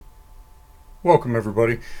Welcome,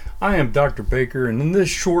 everybody. I am Dr. Baker, and in this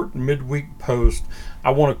short midweek post,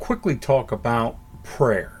 I want to quickly talk about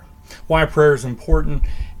prayer. Why prayer is important,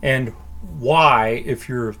 and why, if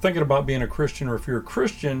you're thinking about being a Christian, or if you're a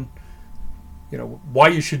Christian, why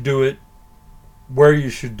you should do it, where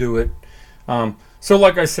you should do it. So,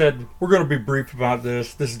 like I said, we're going to be brief about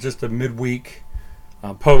this. This is just a midweek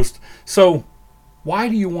post. So, why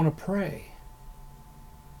do you want to pray?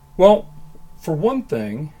 Well, for one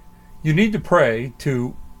thing, you need to pray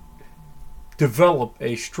to develop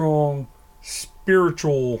a strong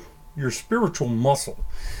your spiritual muscle.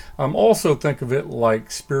 Also think of it like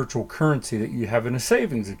spiritual currency that you have in a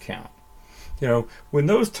savings account. When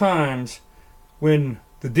those times when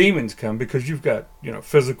the demons come, because you've got,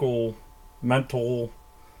 physical, mental,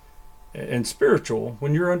 and spiritual,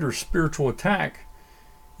 when you're under spiritual attack,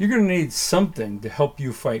 you're going to need something to help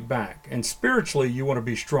you fight back. And spiritually, you want to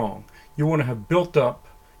be strong. You want to have built up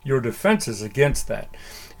your defenses against that.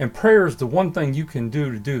 And prayer is the one thing you can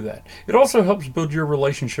do to do that. It also helps build your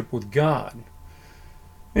relationship with God.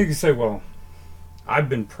 You can say, well, I've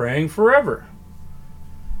been praying forever.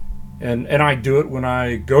 And I do it when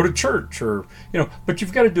I go to church, but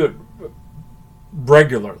you've got to do it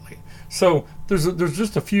regularly. So there's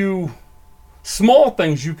just a few small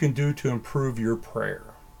things you can do to improve your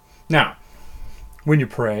prayer. Now, when you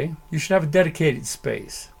pray, you should have a dedicated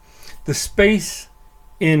space. The space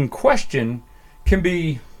in question can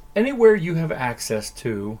be anywhere you have access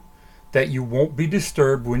to that you won't be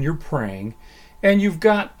disturbed when you're praying, and you've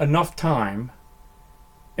got enough time.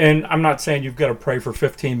 And I'm not saying you've got to pray for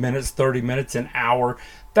 15 minutes, 30 minutes, an hour.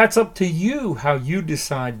 That's up to you how you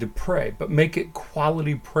decide to pray, but make it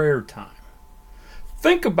quality prayer time.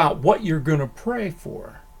 Think about what you're going to pray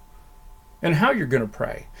for and how you're going to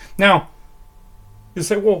pray. Now, you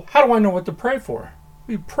say, well, how do I know what to pray for?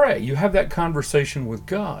 You pray. You have that conversation with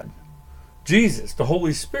God, Jesus, the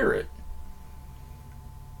Holy Spirit.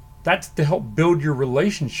 That's to help build your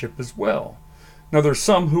relationship as well. Now, there's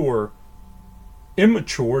some who are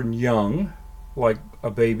immature and young, like a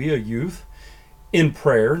baby, a youth, in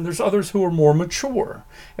prayer, and there's others who are more mature.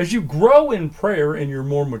 As you grow in prayer and you're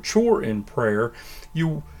more mature in prayer,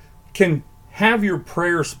 you can have your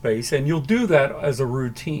prayer space, and you'll do that as a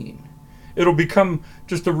routine. It'll become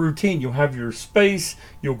just a routine. You'll have your space.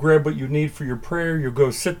 You'll grab what you need for your prayer. You'll go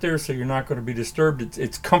sit there so you're not going to be disturbed.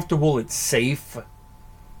 It's comfortable. It's safe.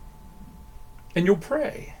 And you'll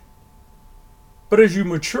pray. But as you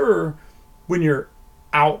mature, when you're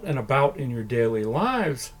out and about in your daily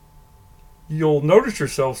lives, you'll notice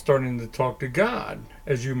yourself starting to talk to God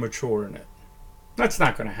as you mature in it. That's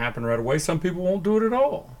not going to happen right away. Some people won't do it at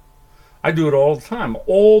all. I do it all the time.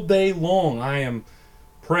 All day long, I am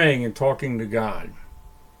praying and talking to God.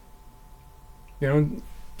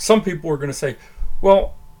 Some people are going to say,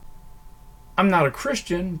 well, I'm not a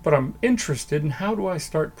Christian, but I'm interested in how do I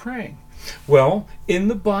start praying? Well, in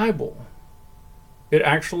the Bible, it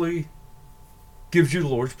actually gives you the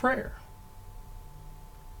Lord's Prayer.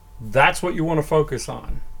 That's what you want to focus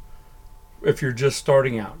on if you're just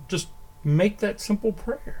starting out. Just make that simple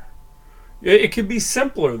prayer. It can be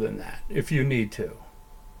simpler than that if you need to.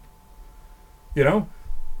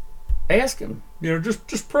 Ask him,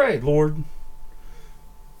 just pray. Lord,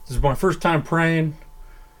 this is my first time praying.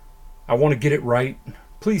 I want to get it right.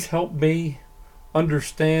 Please help me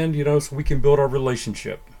understand, so we can build our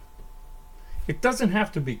relationship. It doesn't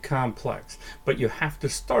have to be complex, but you have to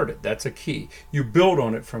start it. That's a key. You build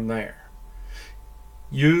on it from there.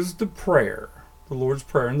 Use the prayer, the Lord's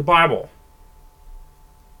Prayer in the Bible,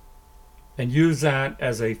 and use that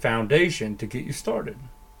as a foundation to get you started.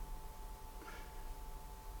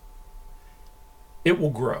 It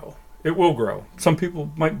will grow. It will grow. Some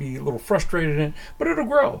people might be a little frustrated in it, but it'll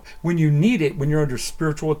grow. When you need it, when you're under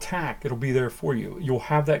spiritual attack, it'll be there for you. You'll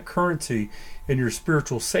have that currency in your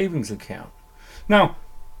spiritual savings account. Now,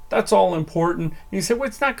 that's all important. And you say, well,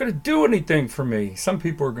 it's not going to do anything for me. Some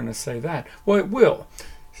people are going to say that. Well, it will.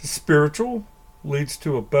 Spiritual leads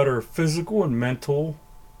to a better physical and mental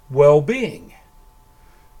well-being.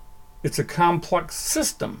 It's a complex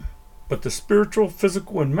system, but the spiritual,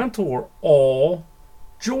 physical, and mental are all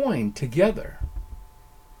joined together.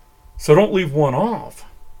 So don't leave one off.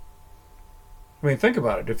 Think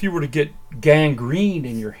about it. If you were to get gangrene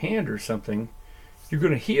in your hand or something, you're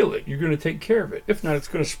going to heal it. You're going to take care of it. If not, it's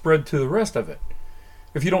going to spread to the rest of it.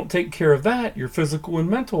 If you don't take care of that, your physical and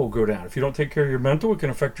mental will go down. If you don't take care of your mental, it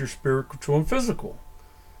can affect your spiritual and physical.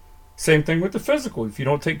 Same thing with the physical. If you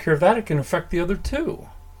don't take care of that, it can affect the other two.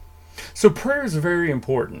 So prayer is very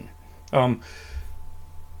important.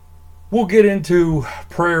 We'll get into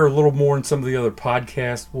prayer a little more in some of the other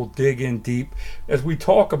podcasts. We'll dig in deep as we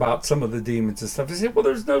talk about some of the demons and stuff. They say, well,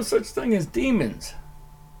 there's no such thing as demons.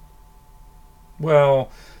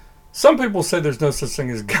 Well, some people say there's no such thing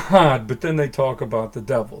as God, but then they talk about the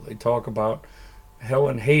devil. They talk about hell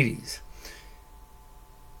and Hades.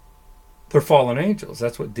 They're fallen angels.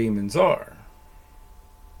 That's what demons are.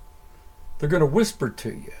 They're going to whisper to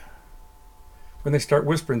you. When they start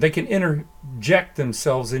whispering, they can interject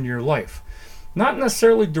themselves in your life. Not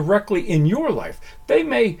necessarily directly in your life. They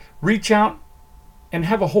may reach out and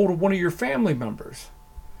have a hold of one of your family members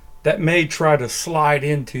that may try to slide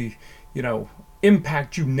into,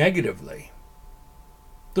 impact you negatively.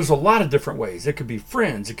 There's a lot of different ways. It could be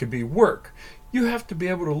friends. It could be work. You have to be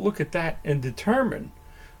able to look at that and determine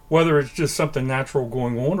whether it's just something natural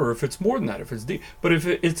going on or if it's more than that. But if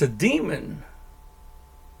it's a demon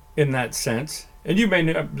in that sense, and you may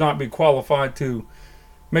not be qualified to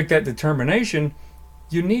make that determination,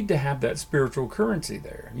 you need to have that spiritual currency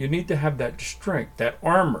there. You need to have that strength, that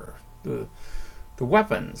armor, the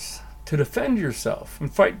weapons to defend yourself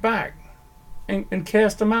and fight back and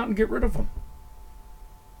cast them out and get rid of them.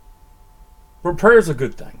 But prayer is a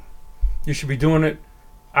good thing. You should be doing it,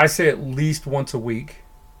 I say, at least once a week.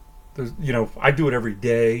 I do it every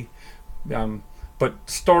day. But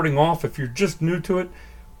starting off, if you're just new to it,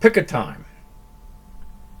 pick a time.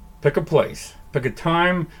 Pick a place. Pick a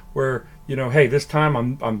time where, hey, this time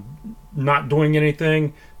I'm not doing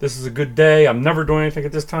anything. This is a good day. I'm never doing anything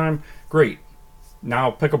at this time. Great.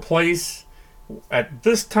 Now pick a place. At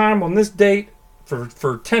this time, on this date,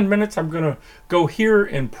 for 10 minutes, I'm going to go here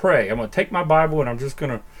and pray. I'm going to take my Bible and I'm just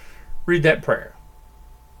going to read that prayer.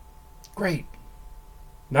 Great.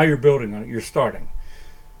 Now you're building on it. You're starting.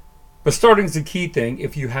 But starting is the key thing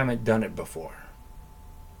if you haven't done it before.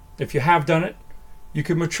 If you have done it, you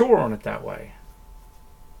can mature on it that way.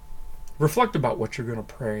 Reflect about what you're going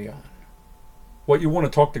to pray on. What you want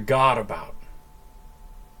to talk to God about.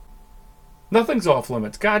 Nothing's off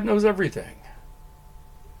limits. God knows everything.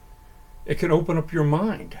 It can open up your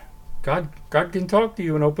mind. God can talk to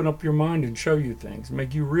you and open up your mind and show you things.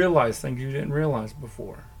 Make you realize things you didn't realize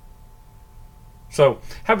before. So,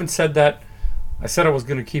 having said that, I said I was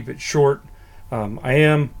going to keep it short. I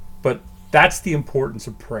am, but that's the importance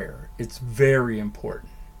of prayer. It's very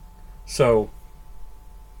important. So,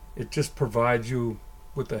 it just provides you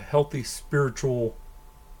with a healthy spiritual,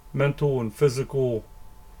 mental, and physical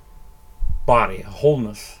body, a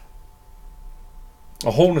wholeness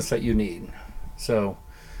that you need. So,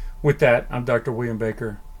 with that, I'm Dr. William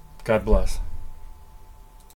Baker. God bless.